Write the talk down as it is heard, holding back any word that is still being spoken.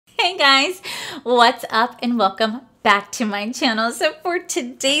guys, what's up and welcome back to my channel. So for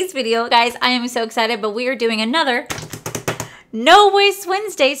today's video, guys, I am so excited, but we are doing another No Waste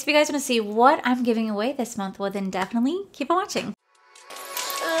Wednesday. So if you guys want to see what I'm giving away this month, well then definitely keep on watching.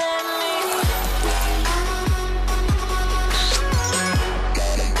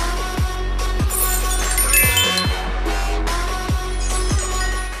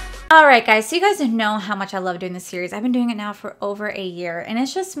 Alright guys, so you guys know how much I love doing this series. I've been doing it now for over a year, and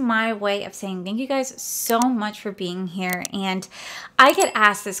it's just my way of saying thank you guys so much for being here. And I get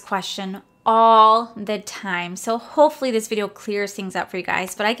asked this question all the time, so hopefully this video clears things up for you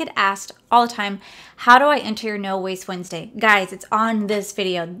guys. But I get asked all the time, how do I enter your No Waste Wednesday? Guys, it's on this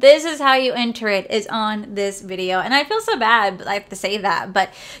video. This is how you enter it, is on this video. And I feel so bad I have to say that,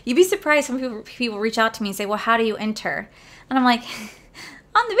 but you'd be surprised when people reach out to me and say, well, how do you enter? And I'm like,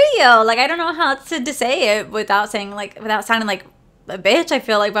 on the video. Like, I don't know how to say it without saying, like, without sounding like a bitch, I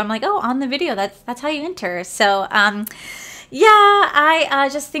feel like, but I'm like, oh, on the video, that's how you enter. So yeah, I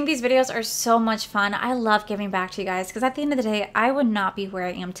just think these videos are so much fun. I love giving back to you guys, because at the end of the day, I would not be where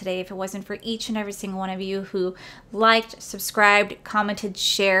I am today if it wasn't for each and every single one of you who liked, subscribed, commented,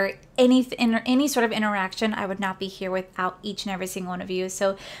 shared, any sort of interaction. I would not be here without each and every single one of you.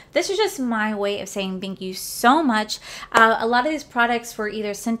 So this is just my way of saying thank you so much. A lot of these products were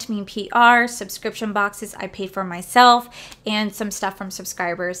either sent to me in PR, subscription boxes I paid for myself, and some stuff from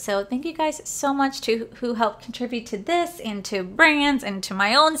subscribers. So thank you guys so much to who helped contribute to this and to brands and to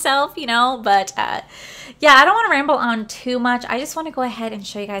my own self, you know. But yeah, I don't want to ramble on too much. I just want to go ahead and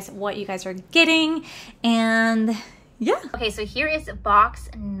show you guys what you guys are getting. And yeah. Okay, so here is box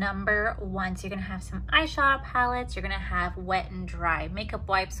number 1. So you're gonna have some eyeshadow palettes. You're gonna have wet and dry makeup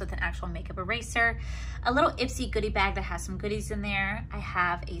wipes with an actual makeup eraser, a little Ipsy goodie bag that has some goodies in there. I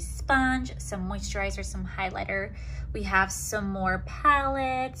have a sponge, some moisturizer, some highlighter. We have some more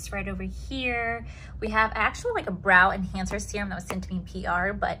palettes right over here. We have actually like a brow enhancer serum that was sent to me in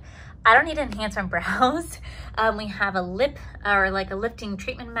PR, but I don't need to enhance my brows. We have a lip, or like a lifting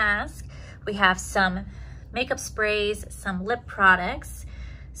treatment mask. We have some makeup sprays, some lip products,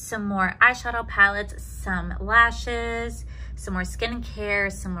 some more eyeshadow palettes, some lashes, some more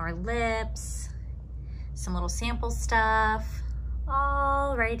skincare, some more lips, some little sample stuff,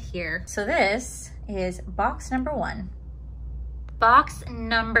 all right here. So this is box number 1. Box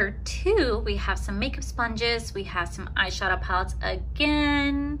number 2, we have some makeup sponges, we have some eyeshadow palettes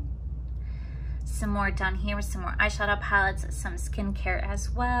again, some more down here with some more eyeshadow palettes, some skincare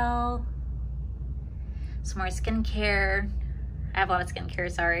as well. Some more skincare. I have a lot of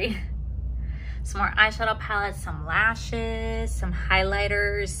skincare, sorry. Some more eyeshadow palettes, some lashes, some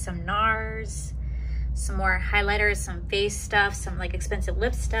highlighters, some NARS, some more highlighters, some face stuff, some like expensive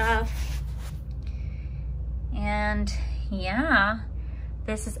lip stuff. And yeah,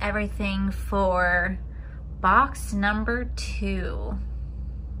 this is everything for box number 2.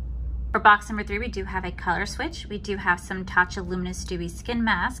 For box number 3, we do have a color switch. We do have some Tatcha Luminous Dewy Skin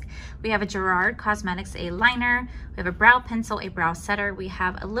Mask. We have a Gerard Cosmetics A liner. We have a brow pencil, a brow setter. We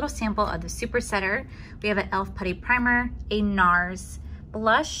have a little sample of the Super Setter. We have an e.l.f. Putty Primer, a NARS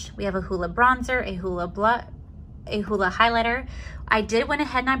blush. We have a Hoola bronzer, a Hoola highlighter. I did went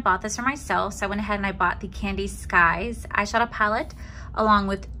ahead and I bought this for myself. So I went ahead and I bought the Candy Skies eyeshadow palette along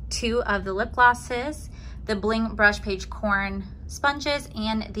with 2 of the lip glosses, the Bling Brush Page Corn sponges,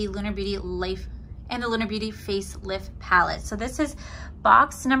 and the Lunar Beauty Face Lift palette. So this is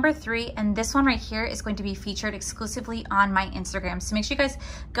box number 3, and this one right here is going to be featured exclusively on my Instagram. So make sure you guys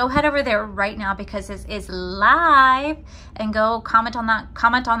go head over there right now, because this is live, and go comment on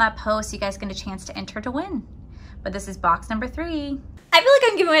that post so you guys get a chance to enter to win. But this is box number 3. I feel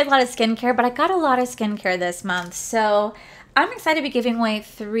like I'm giving away a lot of skincare, but I got a lot of skincare this month, so I'm excited to be giving away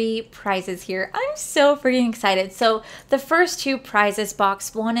 3 prizes here. I'm so freaking excited. So the first 2 prizes,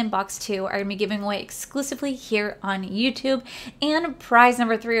 box 1 and box 2, are gonna be giving away exclusively here on YouTube. And prize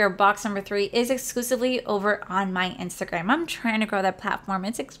number 3, or box number 3, is exclusively over on my Instagram. I'm trying to grow that platform.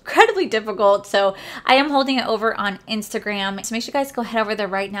 It's incredibly difficult. So I am holding it over on Instagram. So make sure you guys go head over there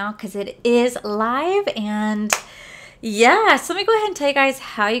right now, because it is live. And yeah, so let me go ahead and tell you guys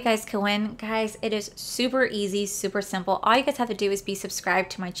how you guys can win. Guys, it is super easy, super simple. All you guys have to do is be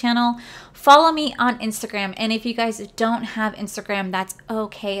subscribed to my channel, follow me on Instagram, and if you guys don't have Instagram, that's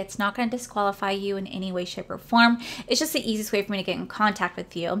okay. It's not going to disqualify you in any way, shape, or form. It's just the easiest way for me to get in contact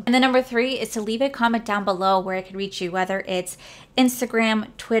with you. And then number 3 is to leave a comment down below where I can reach you, whether it's Instagram,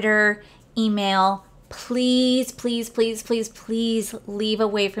 Twitter, email. Please, please, please, please, please leave a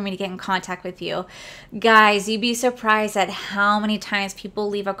way for me to get in contact with you. Guys, you'd be surprised at how many times people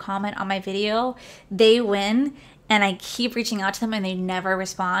leave a comment on my video, they win, and I keep reaching out to them and they never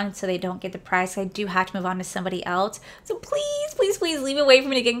respond, so they don't get the prize. So I do have to move on to somebody else. So please, please, please leave a way for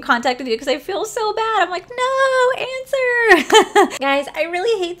me to get in contact with you because I feel so bad. I'm like, no, answer. Guys, I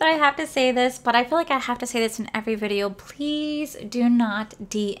really hate that I have to say this, but I feel like I have to say this in every video. Please do not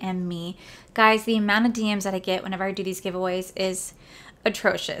DM me. Guys, the amount of DMs that I get whenever I do these giveaways is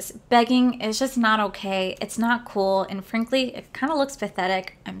atrocious. Begging is just not okay. It's not cool, and frankly it kind of looks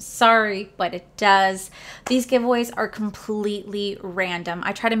pathetic. I'm sorry, but it does. These giveaways are completely random.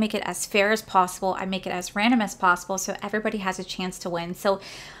 I try to make it as fair as possible. I make it as random as possible so everybody has a chance to win. So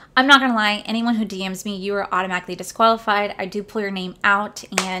I'm not gonna lie, anyone who DMs me, you are automatically disqualified. I do pull your name out,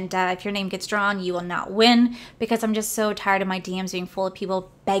 and if your name gets drawn, you will not win, because I'm just so tired of my DMs being full of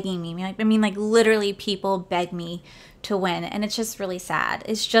people begging me. I mean, like literally people beg me to win, and it's just really sad.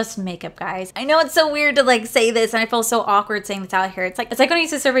 It's just makeup, guys. I know it's so weird to like say this, and I feel so awkward saying this out here. It's like when I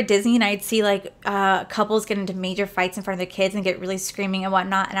used to serve at Disney and I'd see like couples get into major fights in front of their kids and get really screaming and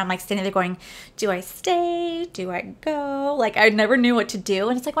whatnot, and I'm like standing there going, do I stay? Do I go? Like I never knew what to do,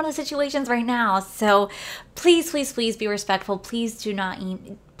 and it's like one of the situations right now. So please, please, please be respectful. Please do not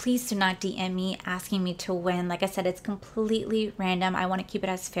DM me asking me to win. Like I said, it's completely random. I want to keep it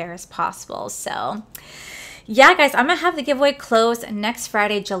as fair as possible. So yeah, guys, I'm going to have the giveaway close next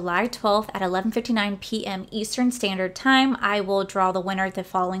Friday, July 12th at 11:59 p.m. Eastern Standard Time. I will draw the winner the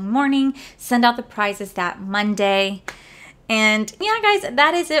following morning, send out the prizes that Monday. And yeah, guys,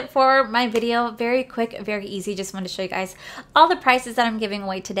 that is it for my video. Very quick, very easy. Just wanted to show you guys all the prizes that I'm giving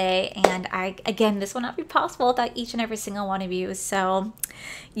away today. And again, this will not be possible without each and every single one of you. So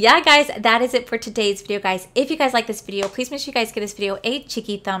yeah, guys, that is it for today's video, guys. If you guys like this video, please make sure you guys give this video a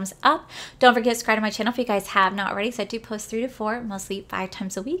cheeky thumbs up. Don't forget to subscribe to my channel if you guys have not already, so I do post 3 to 4, mostly 5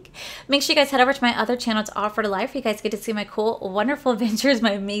 times a week. Make sure you guys head over to my other channel. It's All for the Life. You guys get to see my cool, wonderful adventures,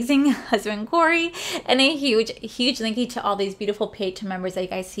 my amazing husband, Corey, and a huge, huge thank you to all these beautiful Patreon members that you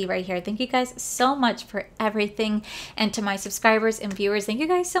guys see right here. Thank you guys so much for everything. And to my subscribers and viewers, thank you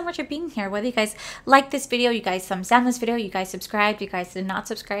guys so much for being here. Whether you guys like this video, you guys thumbs down this video, you guys subscribed, you guys did not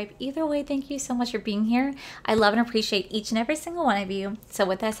subscribe, either way, thank you so much for being here. I love and appreciate each and every single one of you. So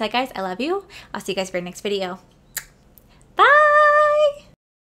with that said, guys, I love you. I'll see you guys for your next video.